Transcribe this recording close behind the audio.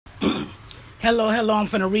Hello, I'm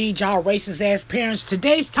finna read y'all racist ass parents.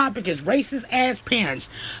 Today's topic is racist ass parents.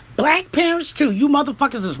 Black parents too. You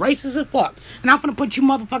motherfuckers is racist as fuck. And I'm finna put you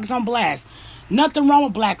motherfuckers on blast. Nothing wrong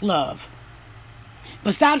with black love.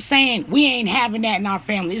 But stop saying we ain't having that in our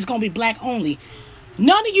family. It's gonna be black only.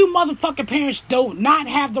 None of you motherfucking parents do not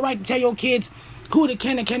have the right to tell your kids who they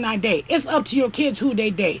can and cannot date. It's up to your kids who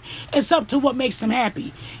they date. It's up to what makes them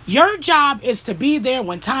happy. Your job is to be there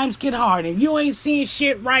when times get hard. If you ain't seeing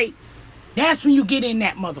shit right, that's when you get in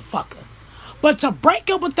that motherfucker. But to break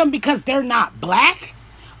up with them because they're not black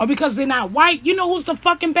or because they're not white, you know who's the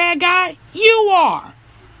fucking bad guy? You are.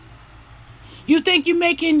 You think you're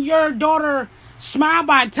making your daughter smile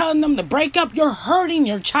by telling them to break up? You're hurting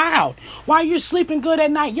your child. While you're sleeping good at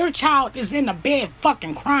night, your child is in the bed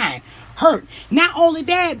fucking crying, hurt. Not only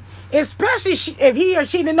that, especially if he or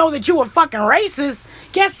she didn't know that you were fucking racist,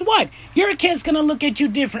 guess what? Your kid's gonna look at you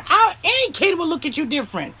different. Any kid will look at you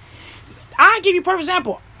different. I'll give you a perfect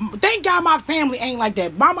example. Thank God my family ain't like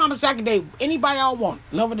that. My mama second day, anybody I want,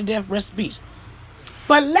 love her to death, rest in peace.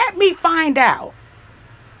 But let me find out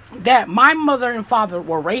that my mother and father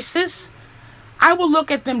were racist. I will look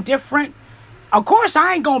at them different. Of course,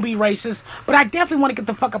 I ain't gonna be racist, but I definitely want to get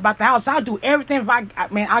the fuck up out the house. I'll do everything if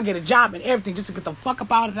I'll get a job and everything just to get the fuck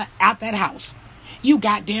up out that house. You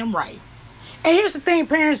goddamn right. And here's the thing,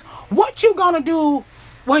 parents. What you gonna do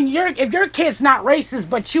if your kid's not racist,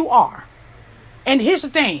 but you are? And here's the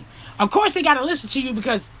thing. Of course, they got to listen to you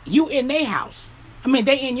because you in their house.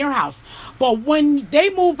 They in your house. But when they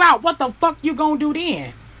move out, what the fuck you gonna do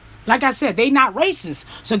then? Like I said, they not racist.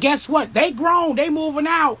 So guess what? They grown. They moving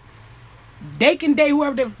out. They can date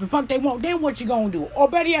whoever the fuck they want. Then what you gonna do? Or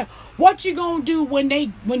better yet, what you gonna do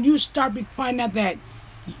when you start finding out that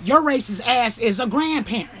your racist ass is a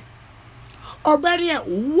grandparent? Or better yet,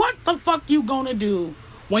 what the fuck you gonna do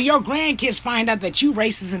when your grandkids find out that you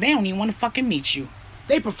racist and they don't even want to fucking meet you?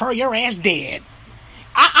 They prefer your ass dead.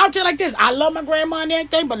 I'll tell you like this. I love my grandma and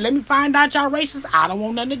everything, but let me find out y'all racist. I don't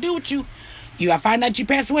want nothing to do with you. I find out you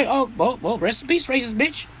passed away. Oh, well, rest in peace, racist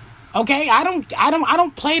bitch. Okay? I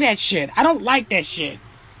don't play that shit. I don't like that shit.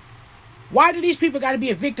 Why do these people got to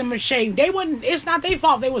be a victim of shame? It's not their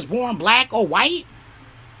fault they was born black or white.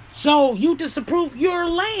 So you disapprove. You're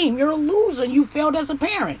lame. You're a loser. You failed as a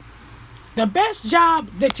parent. The best job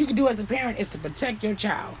that you can do as a parent is to protect your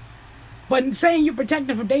child. But saying you're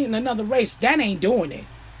protecting from dating another race, that ain't doing it.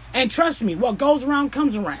 And trust me, what goes around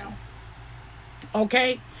comes around.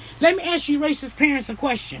 Okay? Let me ask you racist parents a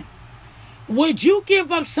question. Would you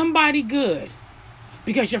give up somebody good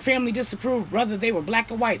because your family disapproved, whether they were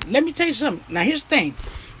black or white? Let me tell you something. Now, here's the thing.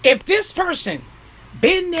 If this person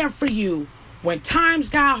been there for you when times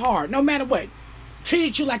got hard, no matter what,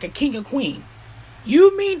 treated you like a king or queen,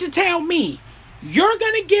 you mean to tell me you're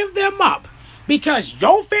going to give them up because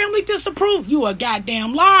your family disapproved? You a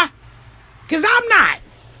goddamn lie. Because I'm not.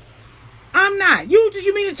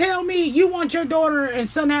 You mean to tell me you want your daughter and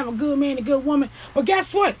son to have a good man and a good woman? Well,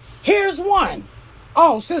 guess what? Here's one.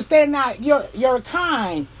 Oh, since they're not your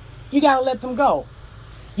kind, you got to let them go.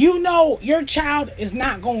 You know your child is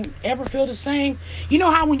not going to ever feel the same. You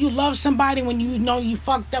know how when you love somebody, when you know you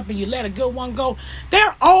fucked up and you let a good one go,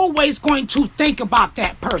 they're always going to think about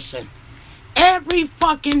that person. Every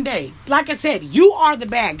fucking day. Like I said, you are the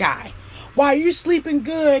bad guy. While you're sleeping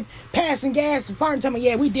good, passing gas and farting, telling me,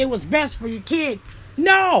 yeah, we did what's best for your kid.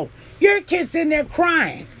 No, your kid's in there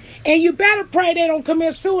crying. And you better pray they don't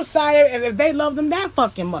commit suicide if they love them that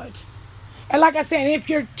fucking much. And like I said, if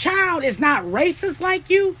your child is not racist like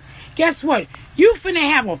you, guess what? You finna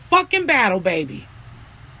have a fucking battle, baby.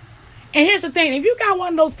 And here's the thing. If you got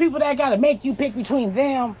one of those people that got to make you pick between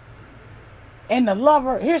them and the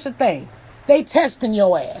lover, here's the thing. They testing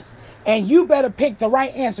your ass. And you better pick the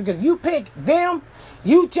right answer. Because you pick them,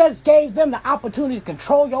 you just gave them the opportunity to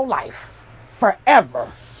control your life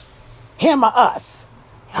forever. Him or us.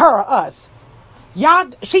 Her or us. Y'all,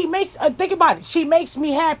 think about it. She makes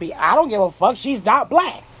me happy. I don't give a fuck. She's not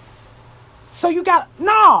black. So you got,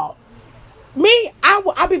 no. Me,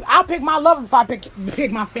 I'll pick my lover if I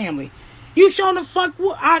pick my family. You showing the fuck,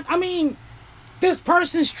 this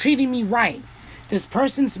person's treating me right. This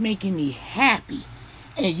person's making me happy.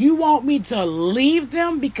 And you want me to leave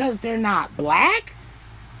them because they're not black?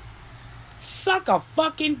 Suck a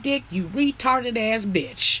fucking dick, you retarded ass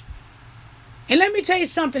bitch. And let me tell you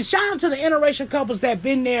something. Shout out to the interracial couples that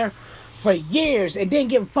been there for years and didn't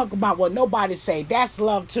give a fuck about what nobody say. That's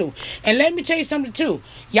love too. And let me tell you something too.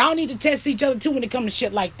 Y'all need to test each other too when it comes to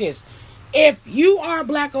shit like this. If you are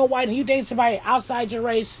black or white and you date somebody outside your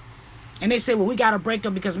race and they say, well, we got to break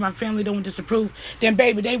up because my family don't disapprove, then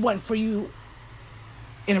baby, they wasn't for you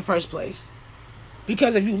in the first place.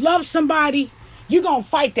 Because if you love somebody, you're going to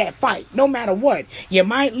fight that fight no matter what. You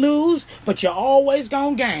might lose, but you're always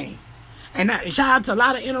going to gain. And shout out to a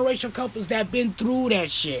lot of interracial couples that been through that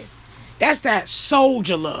shit. That's that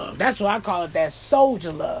soldier love. That's what I call it, that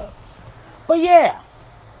soldier love. But yeah,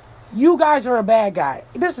 you guys are a bad guy.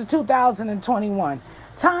 This is 2021.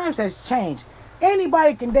 Times has changed.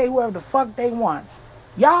 Anybody can date whoever the fuck they want.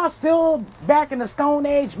 Y'all still back in the Stone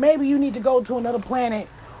Age. Maybe you need to go to another planet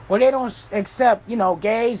where they don't accept,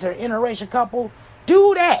 gays or interracial couple.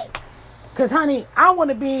 Do that. Because, honey, I want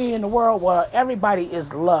to be in a world where everybody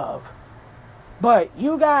is love. But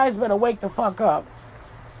you guys better wake the fuck up.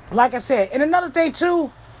 Like I said, and another thing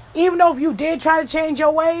too, even though if you did try to change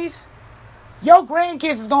your ways, your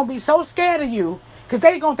grandkids is going to be so scared of you because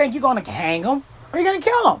they're going to think you're going to hang them or you're going to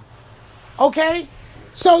kill them. Okay?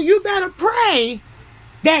 So you better pray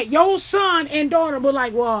that your son and daughter will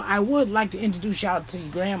like, well, I would like to introduce y'all to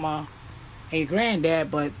your grandma and your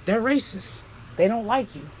granddad, but they're racist. They don't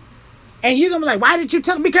like you. And you're going to be like, why did you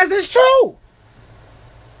tell them? Because it's true.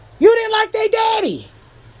 You didn't like their daddy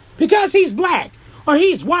because he's black or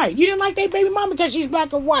he's white. You didn't like their baby mama because she's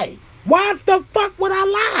black or white. Why the fuck would I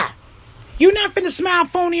lie? You're not finna smile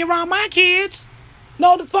phony around my kids.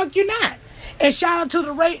 No, the fuck you're not. And shout out to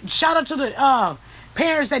the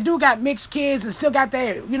parents that do got mixed kids and still got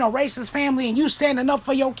their racist family, and you standing up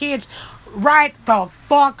for your kids. Right the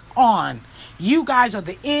fuck on. You guys are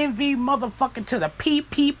the envy motherfucker to the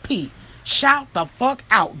PPP. Shout the fuck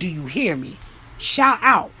out. Do you hear me? Shout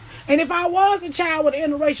out. And if I was a child with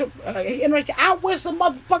interracial, I wish a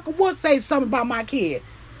motherfucker would say something about my kid.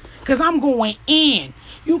 Because I'm going in.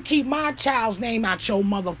 You keep my child's name out your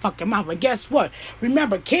motherfucking mouth. And guess what?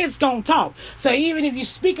 Remember, kids don't talk. So even if you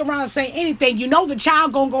speak around and say anything, the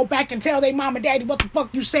child going to go back and tell their mom and daddy what the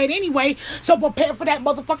fuck you said anyway. So prepare for that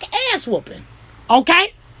motherfucking ass whooping.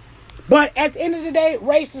 Okay? But at the end of the day,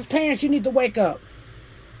 racist parents, you need to wake up.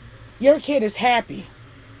 Your kid is happy.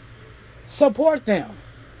 Support them.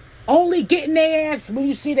 Only getting their ass when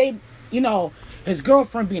you see his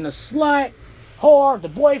girlfriend being a slut, whore, the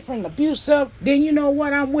boyfriend abusive, then you know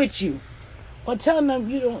what, I'm with you. But telling them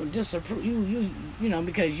you don't disapprove,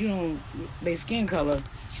 because you don't, their skin color,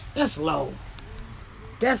 that's low.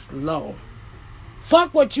 That's low.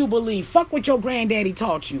 Fuck what you believe. Fuck what your granddaddy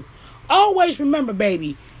taught you. Always remember,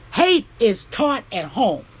 baby, hate is taught at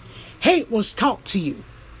home. Hate was taught to you.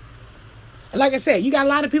 Like I said, you got a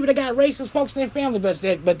lot of people that got racist folks in their family,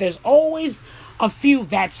 but there's always a few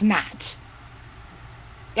that's not.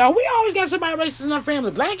 We always got somebody racist in our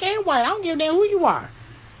family, black and white. I don't give a damn who you are.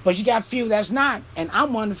 But you got a few that's not, and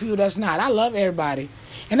I'm one of the few that's not. I love everybody.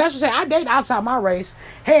 And that's what I say, I date outside my race.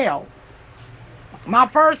 Hell, my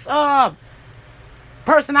first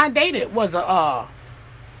person I dated was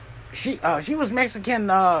she was Mexican,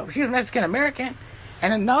 she was Mexican American,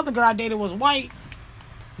 and another girl I dated was white.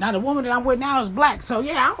 Now, the woman that I'm with now is black. So,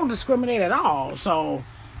 yeah, I don't discriminate at all. So,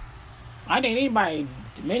 I date anybody.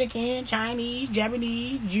 Dominican, Chinese,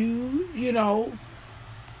 Japanese, Jews,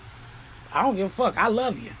 I don't give a fuck. I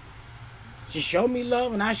love you. Just show me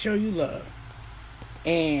love and I show you love.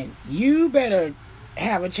 And you better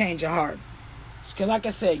have a change of heart. Because, like I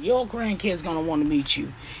said, your grandkids going to want to meet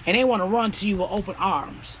you. And they want to run to you with open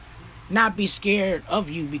arms. Not be scared of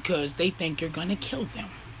you because they think you're going to kill them.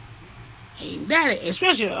 That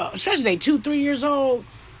especially they 2-3 years old,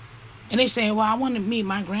 and they saying, well, I want to meet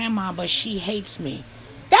my grandma, but she hates me.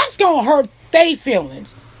 That's gonna hurt their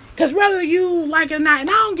feelings. Because whether you like it or not, and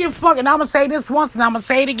I don't give a fuck, and I'm gonna say this once, and I'm gonna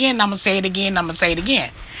say it again, and I'm gonna say it again, and I'm gonna say it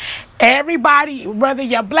again. Everybody, whether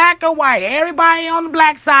you're black or white, everybody on the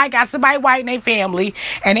black side got somebody white in their family,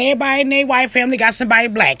 and everybody in their white family got somebody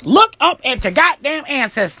black. Look up at your goddamn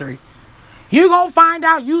ancestry. You gonna find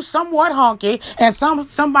out you somewhat honky and some the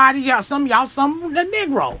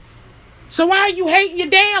Negro. So why are you hating your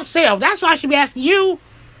damn self? That's what I should be asking you.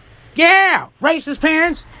 Yeah, racist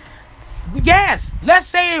parents. Yes, let's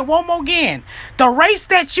say it one more again. The race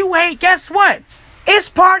that you hate, guess what? It's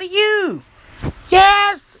part of you.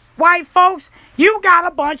 Yes, white folks, you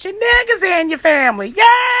got a bunch of niggas in your family.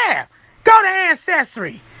 Yeah, go to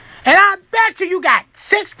Ancestry. And I bet you got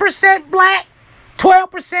 6% black,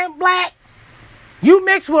 12% black. You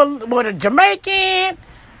mix with a Jamaican,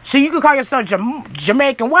 so you can call yourself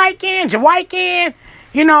Jamaican Whitekin, Jamaican.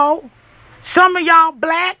 Some of y'all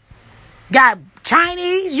black got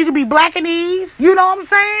Chinese. You can be Blackanese. You know what I'm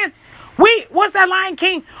saying? What's that Lion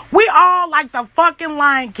King? We all like the fucking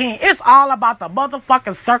Lion King. It's all about the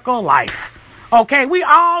motherfucking circle of life. Okay? We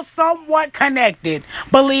all somewhat connected,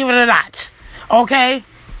 believe it or not. Okay?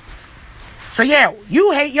 So yeah,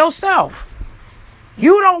 you hate yourself.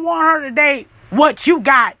 You don't want her to date what you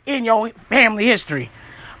got in your family history.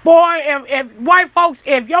 Boy, if white folks,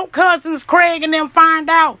 if your cousins Craig and them find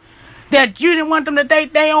out that you didn't want them to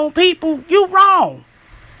date their own people, you wrong.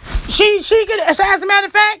 She could, as a matter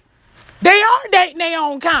of fact, they are dating their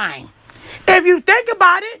own kind. If you think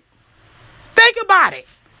about it.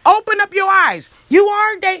 Open up your eyes. You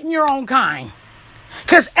are dating your own kind.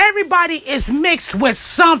 Because everybody is mixed with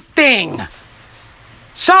something.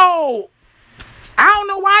 So, I don't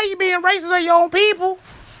know why you being racist of your own people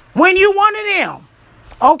when you one of them.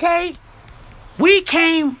 Okay? We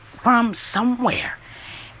came from somewhere.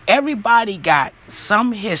 Everybody got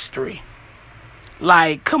some history.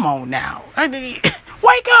 Like, come on now.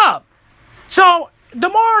 Wake up. So, the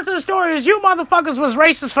moral to the story is you motherfuckers was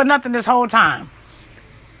racist for nothing this whole time.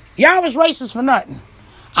 Y'all was racist for nothing.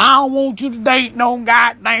 I don't want you to date no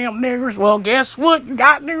goddamn niggers. Well, guess what? You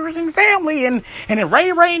got niggers in the family. And then Ray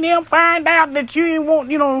and them find out that you didn't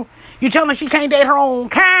want, you telling her she can't date her own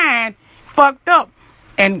kind. Fucked up.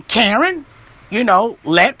 And Karen,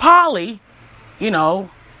 let Polly,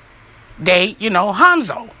 date,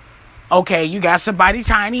 Hanzo. Okay, you got somebody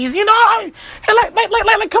Chinese, like,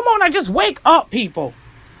 come on, now, just wake up, people.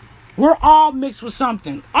 We're all mixed with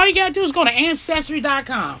something. All you gotta do is go to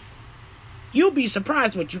Ancestry.com. You'll be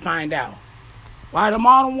surprised what you find out. Why the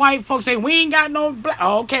modern white folks say, we ain't got no black.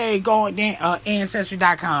 Okay, go on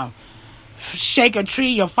Ancestry.com. Shake a tree,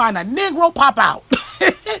 you'll find a Negro pop out.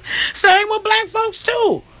 Same with black folks,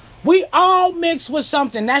 too. We all mixed with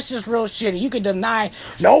something. That's just real shitty. You can deny,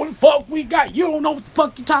 no, the fuck we got. You don't know what the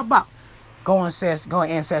fuck you talk about. Go on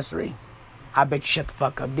Ancestry. I bet you shut the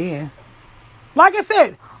fuck up then. Like I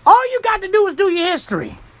said, all you got to do is do your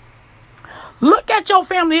history. Look at your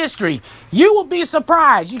family history. You will be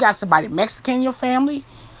surprised. You got somebody Mexican in your family.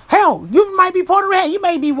 Hell, you might be Puerto Rican. You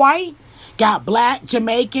may be white. Got black,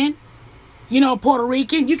 Jamaican, Puerto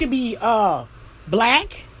Rican. You could be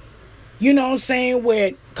black,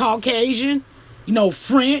 with Caucasian,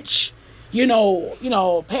 French,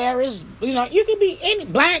 Paris. You could be any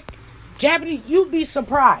black, Japanese. You'd be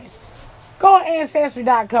surprised. Go on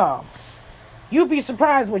Ancestry.com. You'll be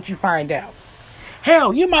surprised what you find out.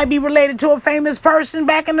 Hell, you might be related to a famous person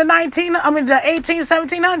back in the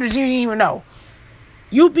 1700s. You didn't even know.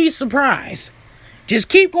 You'll be surprised. Just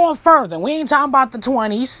keep going further. We ain't talking about the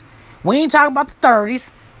 20s. We ain't talking about the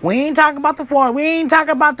 30s. We ain't talking about the 40s. We ain't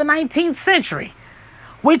talking about the 19th century.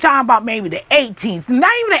 We're talking about maybe the 18th.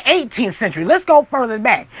 Not even the 18th century. Let's go further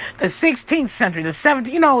back. The 16th century. The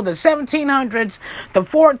 1700s. The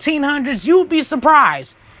 1400s. You'll be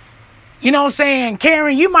surprised. You know what I'm saying?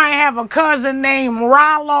 Karen, you might have a cousin named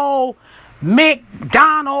Rollo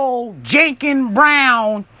McDonald Jenkins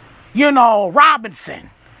Brown,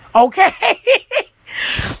 Robinson. Okay?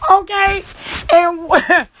 Okay?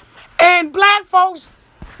 And black folks,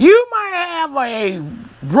 you might have a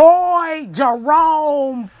Roy,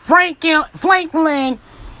 Jerome, Franklin,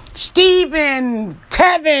 Stephen,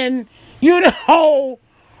 Tevin,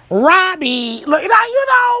 Robbie.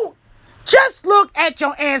 Just look at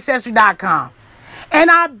your Ancestry.com.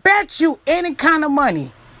 And I bet you any kind of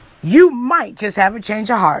money, you might just have a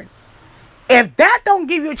change of heart. If that don't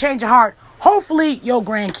give you a change of heart, hopefully your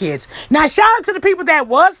grandkids. Now, shout out to the people that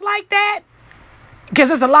was like that. Because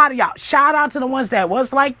there's a lot of y'all. Shout out to the ones that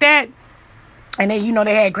was like that. And they,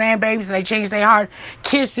 they had grandbabies and they changed their heart.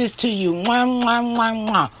 Kisses to you. Mwah, mwah, mwah,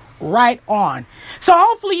 mwah. Right on. So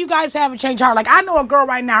hopefully you guys have a change of heart. Like, I know a girl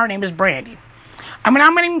right now, her name is Brandy. When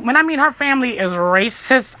I mean her family is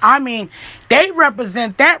racist, they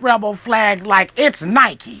represent that rebel flag like it's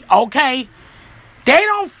Nike, okay? They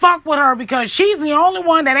don't fuck with her because she's the only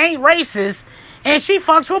one that ain't racist and she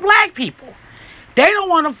fucks with black people. They don't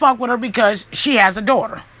want to fuck with her because she has a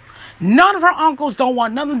daughter. None of her uncles don't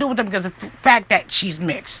want nothing to do with her because of the fact that she's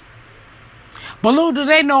mixed. But little do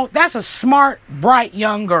they know, that's a smart, bright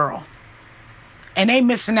young girl. And they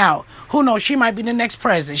missing out. Who knows, she might be the next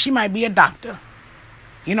president. She might be a doctor.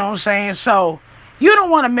 You know what I'm saying? So, you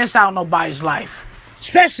don't want to miss out on nobody's life.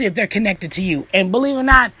 Especially if they're connected to you. And believe it or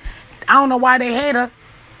not, I don't know why they hate her.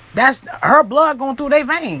 That's her blood going through their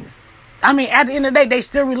veins. At the end of the day, they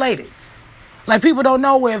still related. Like, people don't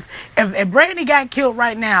know if Brandy got killed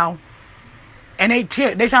right now, and they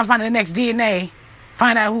trying to find the next DNA,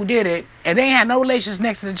 find out who did it, and they ain't had no relations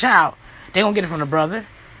next to the child, they gonna get it from the brother,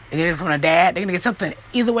 they get it from the dad, they gonna get something.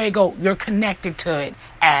 Either way it go, you're connected to it,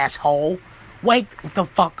 asshole. Wake the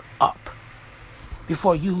fuck up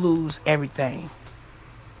before you lose everything.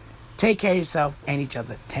 Take care of yourself and each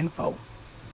other tenfold.